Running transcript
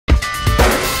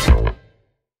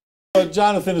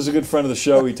Jonathan is a good friend of the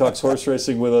show. He talks horse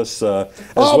racing with us. By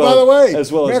the way,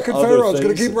 as well American as Pharaoh's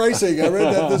going to keep racing. I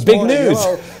read that this Big morning. news.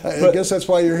 I guess that's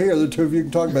why you're here. The two of you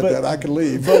can talk about that. I can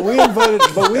leave. But we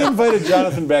invited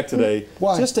Jonathan back today.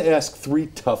 Why? Just to ask 3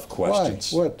 tough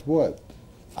questions. Why? What?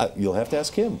 You'll have to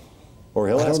ask him, or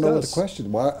he'll ask us. I don't know what the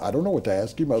question. Why? I don't know what to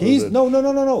ask him.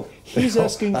 No. He's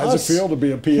asking us. How does it feel to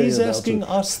be a PA He's announcer? Asking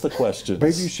us the questions.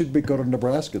 Maybe you should go to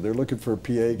Nebraska. They're looking for a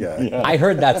PA guy. Yeah. I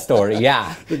heard that story.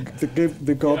 Yeah.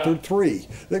 They've gone through 3.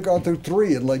 They've gone through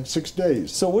 3 in like 6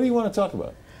 days. So what do you want to talk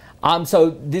about? So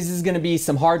this is going to be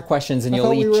some hard questions, and I you'll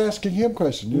thought each. we were asking him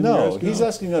questions. No, he's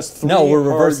asking us 3 No, we're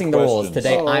hard reversing the rules questions.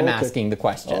 today. Oh, I'm okay. asking the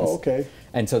questions. Oh, okay.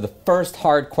 And so the first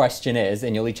hard question is,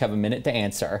 and you'll each have a minute to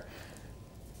answer.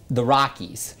 The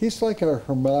Rockies. He's like a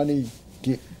Hermione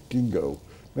Gingo.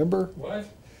 Remember? What?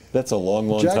 That's a long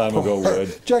time ago,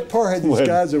 Wood. Jack Parr had these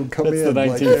guys that would come That's in the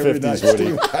like every night.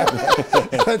 1950s,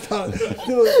 Woody. I thought,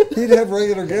 he'd have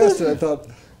regular guests, and I thought,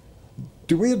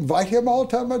 do we invite him all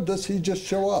the time, or does he just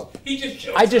show up?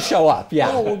 I just show up,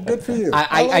 yeah. Oh, well, good for you.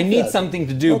 I like need that. something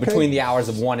to do Okay. between the hours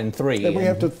of 1 and 3. And we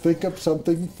have to think up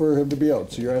something for him to be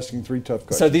out. So you're asking 3 tough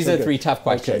questions. So these are Okay. 3 tough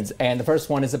questions. Okay. And the first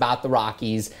one is about the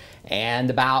Rockies and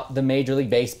about the Major League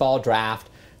Baseball draft.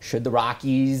 Should the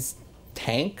Rockies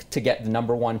tank to get the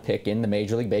 #1 pick in the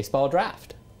Major League Baseball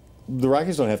draft? The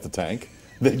Rockies don't have to tank.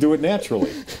 They do it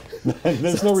naturally.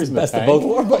 There's no reason to Best of tank. both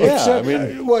worlds. Yeah, Except, I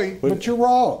mean, wait, but you're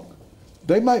wrong.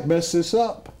 They might mess this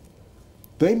up.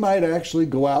 They might actually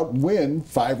go out and win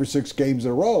 5 or 6 games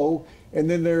in a row, and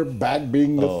then they're back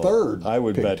being the third I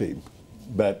would pick team.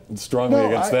 bet strongly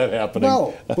against that happening.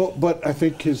 No, but I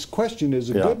think his question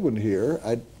is a Yeah. good one here.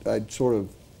 I'd sort of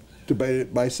debated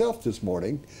it myself this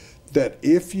morning, that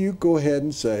if you go ahead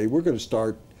and say, we're going to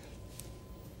start,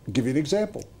 give you an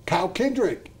example, Kyle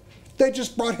Kendrick. They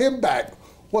just brought him back.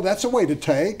 Well, that's a way to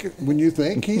tank when you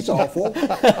think he's awful.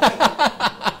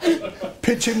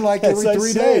 Pitch him like As every I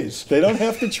 3 said, days. They don't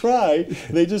have to try.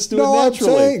 They just do No, it I'm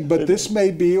naturally. saying, but this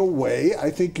may be a way. I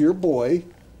think your boy,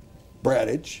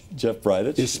 Bradich, Jeff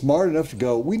Bridich. is smart enough to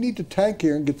go, we need to tank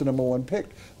here and get the #1 pick.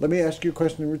 Let me ask you a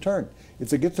question in return. If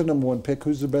they get the #1 pick,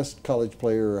 who's the best college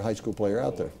player or high school player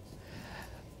out there?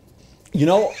 You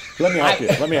know, Let me help you.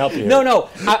 Let me help you here. No.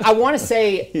 I want to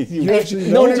say. You actually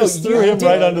no. just threw him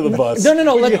right under the bus. No.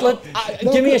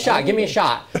 Give me a shot. Give me a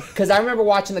shot. Because I remember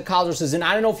watching the college versus, and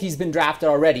I don't know if he's been drafted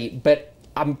already, but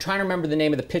I'm trying to remember the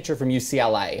name of the pitcher from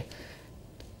UCLA.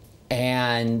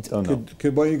 And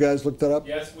Could one of you guys look that up?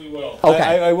 Yes, we will.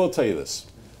 okay, I will tell you this.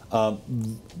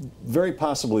 Very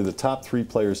possibly the top 3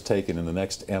 players taken in the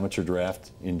next amateur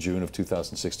draft in June of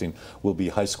 2016 will be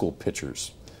high school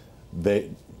pitchers.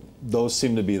 Those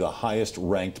seem to be the highest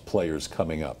ranked players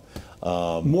coming up.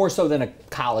 more so than a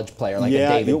college player like a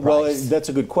David well, Price. that's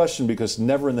a good question because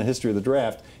never in the history of the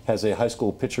draft has a high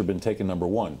school pitcher been taken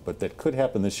 #1, but that could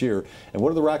happen this year. And what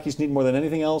do the Rockies need more than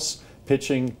anything else?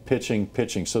 Pitching.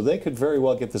 So they could very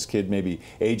well get this kid, maybe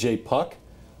A.J. Puck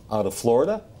out of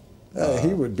Florida. He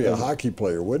would be a hockey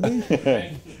player, wouldn't he?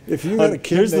 If you had a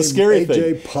kid Here's the named scary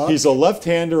A.J. thing. Puck, He's a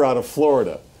left-hander out of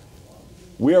Florida.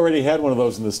 We already had one of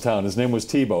those in this town. His name was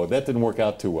Tebow. That didn't work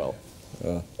out too well.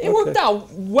 It worked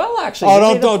out well, actually.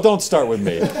 Oh, don't start with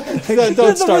me.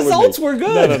 Don't start with me. results were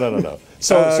good. No.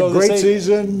 So great they say,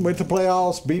 season, went to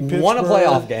playoffs, beat Pittsburgh. Won a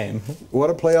playoff game. Won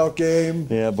a playoff game.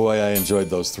 Yeah, boy, I enjoyed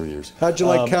those 3 years. How'd you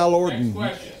like Cal Orton?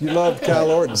 question. You loved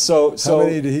Cal Orton. So How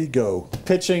many did he go?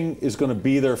 pitching is going to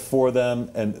be there for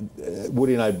them, and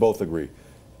Woody and I both agree.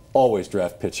 Always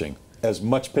draft pitching, as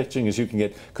much pitching as you can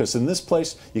get, because in this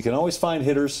place you can always find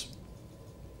hitters,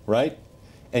 right?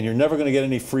 And you're never going to get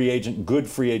any good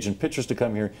free agent pitchers to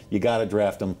come here. You got to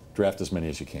draft them. Draft as many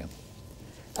as you can.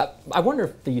 I wonder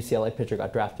if the UCLA pitcher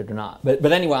got drafted or not.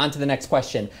 But anyway, on to the next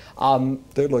question.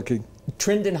 They're looking.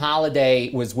 Trindon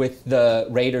Holliday was with the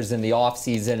Raiders in the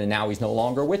offseason, and now he's no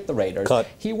longer with the Raiders. Cut.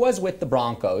 He was with the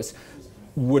Broncos.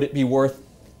 Would it be worth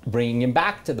bringing him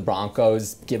back to the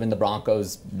Broncos, given the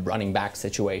Broncos' running back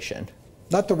situation?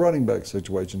 Not the running back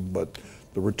situation, but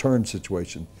the return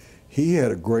situation. He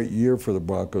had a great year for the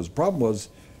Broncos. Problem was,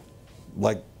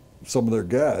 like some of their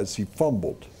guys, he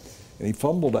fumbled. And he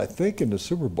fumbled, I think, in the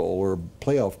Super Bowl or a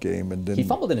playoff game. And then He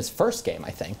fumbled in his first game,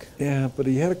 I think. Yeah, but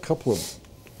he had a couple of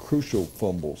crucial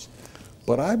fumbles.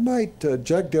 But I might,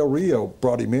 Jack Del Rio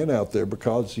brought him in out there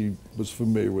because he was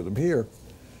familiar with him here.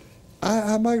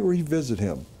 I might revisit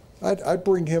him. I'd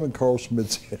bring him and Carl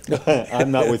Schmitz in.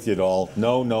 I'm not with you at all.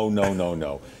 No.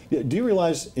 Do you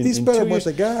realize He's in better 2 what years,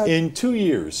 they got. in 2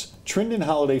 years, Trindon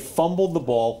Holliday fumbled the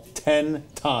ball 10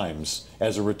 times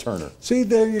as a returner. See,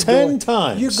 there you go. 10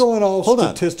 times. You're going all Hold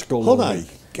on. statistical Hold on on. me.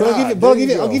 I'll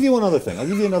give you one other thing. I'll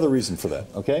give you another reason for that,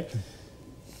 okay?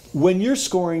 When you're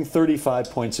scoring 35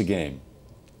 points a game,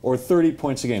 or 30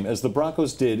 points a game, as the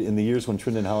Broncos did in the years when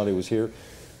Trindon Holliday was here,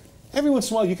 every once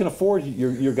in a while you can afford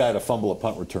your guy to fumble a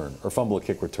punt return or fumble a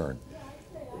kick return.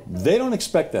 They don't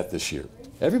expect that this year.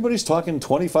 Everybody's talking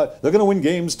 25. They're going to win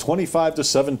games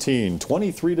 25-17,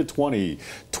 23-20,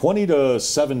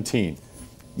 20-17.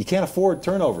 You can't afford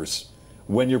turnovers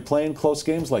when you're playing close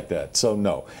games like that. So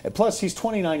no. And plus, he's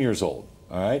 29 years old,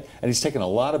 all right? And he's taken a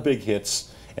lot of big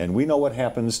hits, and we know what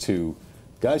happens to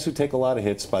guys who take a lot of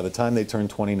hits by the time they turn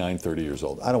 29, 30 years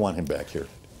old. I don't want him back here.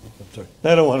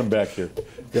 I don't want him back here.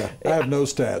 Yeah, I have no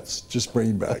stats. Just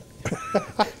bring him back.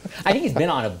 I think he's been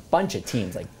on a bunch of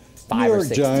teams, like New 5 or York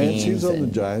 6 Giants. teams. He was on the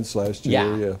Giants last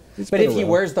year. Yeah. He's But been if he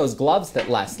around. wears those gloves that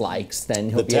Les likes, then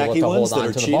he'll The be able tacky to ones hold that on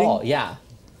are to the cheating? ball. Yeah.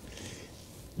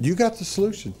 You got the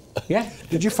solution. Yeah.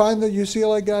 Did you find the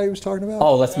UCLA guy he was talking about?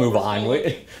 Oh, let's move on.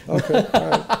 Okay, all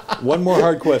right. One more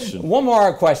hard question. One more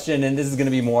hard question, and this is going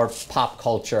to be more pop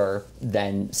culture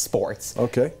than sports.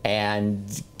 Okay.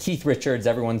 And Keith Richards,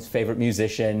 everyone's favorite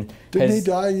musician, Didn't he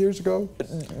die years ago?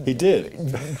 He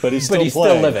did, but he's still But he's still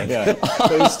playing. living. Yeah,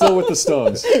 but he's still with the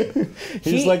Stones. He's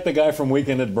He- like the guy from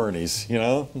Weekend at Bernie's, you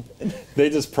know? They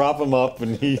just prop him up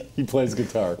and he plays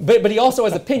guitar. But he also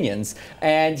has opinions,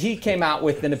 and he came out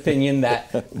with an opinion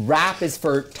that rap is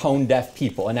for tone-deaf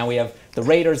people. And now we have the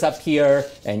Raiders up here,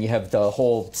 and you have the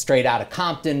whole Straight Outta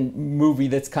Compton movie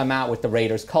that's come out with the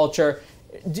Raiders culture.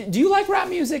 Do you like rap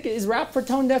music? Is rap for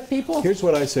tone-deaf people? Here's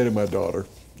what I say to my daughter,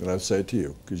 and I say it to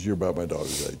you, because you're about my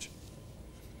daughter's age.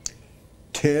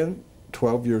 10,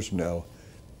 12 years from now,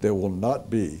 there will not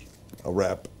be a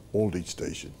rap oldie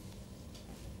station.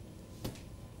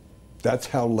 That's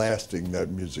how lasting that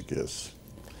music is.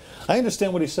 I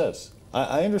understand what he says.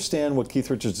 I understand what Keith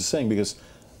Richards is saying because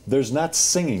there's not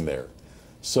singing there.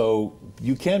 So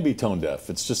you can be tone deaf.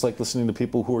 It's just like listening to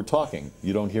people who are talking.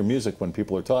 You don't hear music when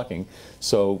people are talking,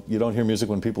 so you don't hear music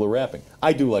when people are rapping.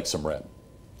 I do like some rap.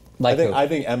 Like who? I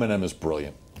think Eminem is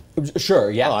brilliant. Sure,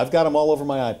 yeah. Oh, I've got him all over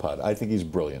my iPod. I think he's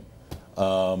brilliant. There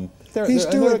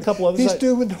are a couple others. He's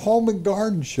doing home and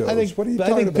garden shows. I think, what are you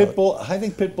talking about? I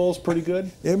think Pitbull's pretty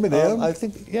good. Eminem? I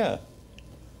think, yeah.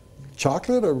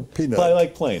 Chocolate or peanut? I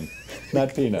like plain,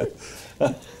 not peanut.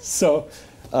 So,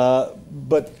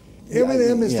 but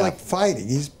Eminem is yeah. like fighting.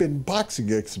 He's been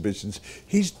boxing exhibitions.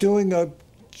 He's doing a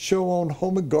show on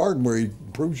Home and Garden where he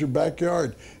improves your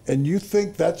backyard. And you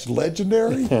think that's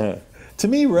legendary? To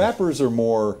me, rappers are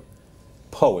more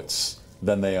poets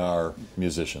than they are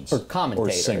musicians Or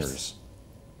commentators. or singers.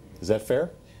 Is that fair?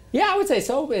 Yeah, I would say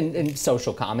so, in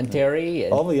social commentary.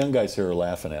 And All the young guys here are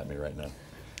laughing at me right now.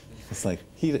 It's like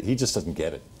he just doesn't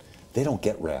get it. They don't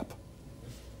get rap.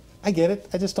 I get it.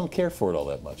 I just don't care for it all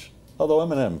that much. Although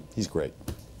Eminem, he's great.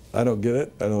 I don't get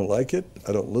it. I don't like it.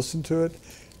 I don't listen to it.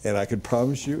 And I can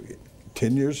promise you,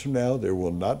 10 years from now, there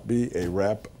will not be a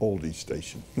rap oldie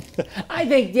station. I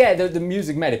think, yeah, the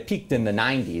music might have peaked in the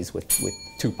 90s with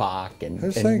Tupac.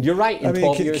 And Saying, you're right, in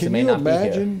 12 years it may not be here.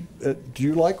 Can you imagine, do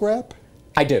you like rap?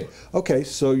 I do. Okay,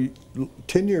 so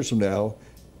 10 years from now,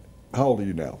 how old are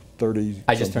you now? 30?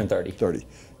 I just turned 30. 30.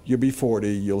 You'll be 40,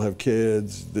 you'll have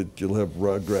kids, you'll have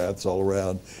rugrats all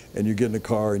around, and you get in the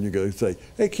car and you go say,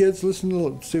 hey kids, listen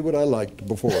to see what I liked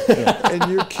before.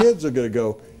 And your kids are going to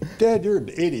go, Dad, you're an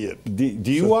idiot. Do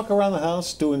you walk around the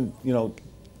house doing,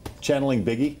 channeling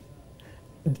Biggie?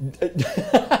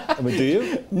 I mean, do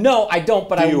you? No, I don't,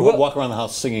 but Do I you will. walk around the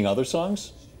house singing other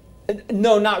songs?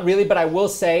 No, not really, but I will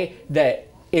say that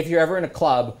if you're ever in a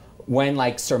club, when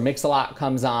like Sir Mix-a-Lot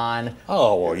comes on,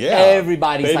 Oh, well, yeah.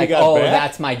 everybody's Baby like, Got oh, Back?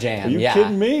 that's my jam. Are you yeah.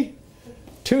 kidding me?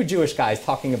 2 Jewish guys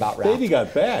talking about rap. Baby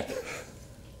Got Back.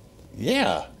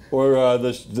 Yeah. Or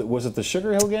was it the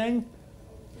Sugar Hill Gang?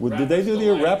 Did they do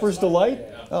the Rapper's Delight?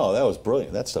 Oh, that was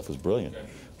brilliant. That stuff was brilliant.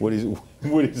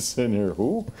 Woody's sitting here.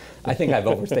 Who? I think I've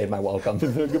overstayed my welcome.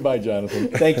 Goodbye, Jonathan.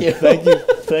 Thank you.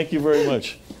 Thank you very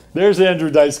much. There's Andrew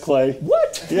Dice Clay.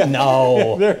 What? Yeah.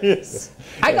 No. There he is.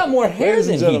 I got more hair Ladies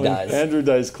than and he gentlemen, does. Andrew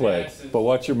Dice Clay. But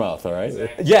watch your mouth, all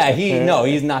right? Yeah,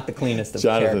 he's not the cleanest of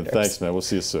Jonathan, characters. thanks, man. We'll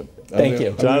see you soon. Thank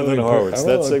you. Jonathan Horowitz,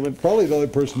 that segment. Probably the only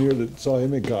person here that saw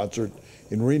him in concert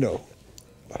in Reno.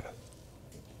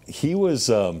 He was,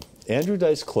 Andrew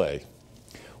Dice Clay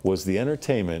was the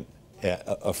entertainment.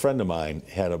 A friend of mine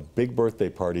had a big birthday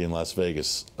party in Las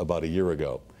Vegas about a year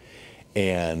ago.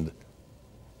 And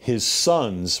his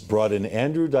sons brought in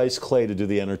Andrew Dice Clay to do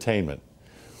the entertainment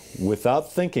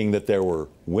without thinking that there were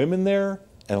women there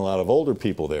and a lot of older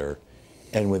people there.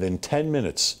 And within 10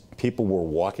 minutes, people were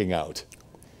walking out.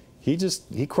 He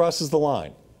crosses the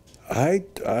line.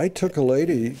 I took a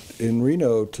lady in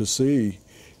Reno to see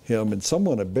him, and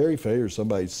someone at Barry Fay or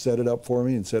somebody set it up for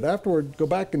me and said, afterward, go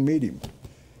back and meet him.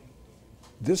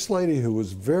 This lady who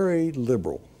was very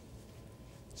liberal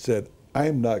said, I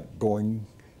am not going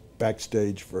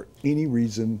backstage for any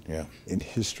reason in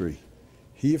history.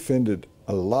 He offended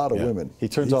a lot of women. He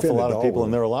turns off a lot of people,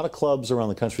 and there are a lot of clubs around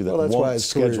the country that won't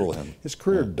schedule him. His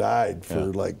career died for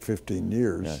like 15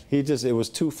 years. It was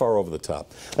too far over the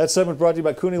top. That segment brought to you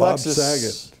by Cooney Bob Lexus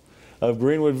Saget of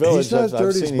Greenwood Village. He's not as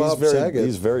dirty as Bob Saget.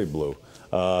 He's very blue.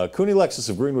 Cooney Lexus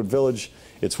of Greenwood Village.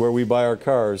 It's where we buy our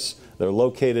cars. They're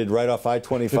located right off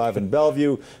I-25 in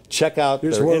Bellevue. Check out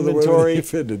their inventory at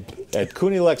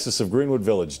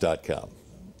CooneyLexusofGreenwoodVillage.com.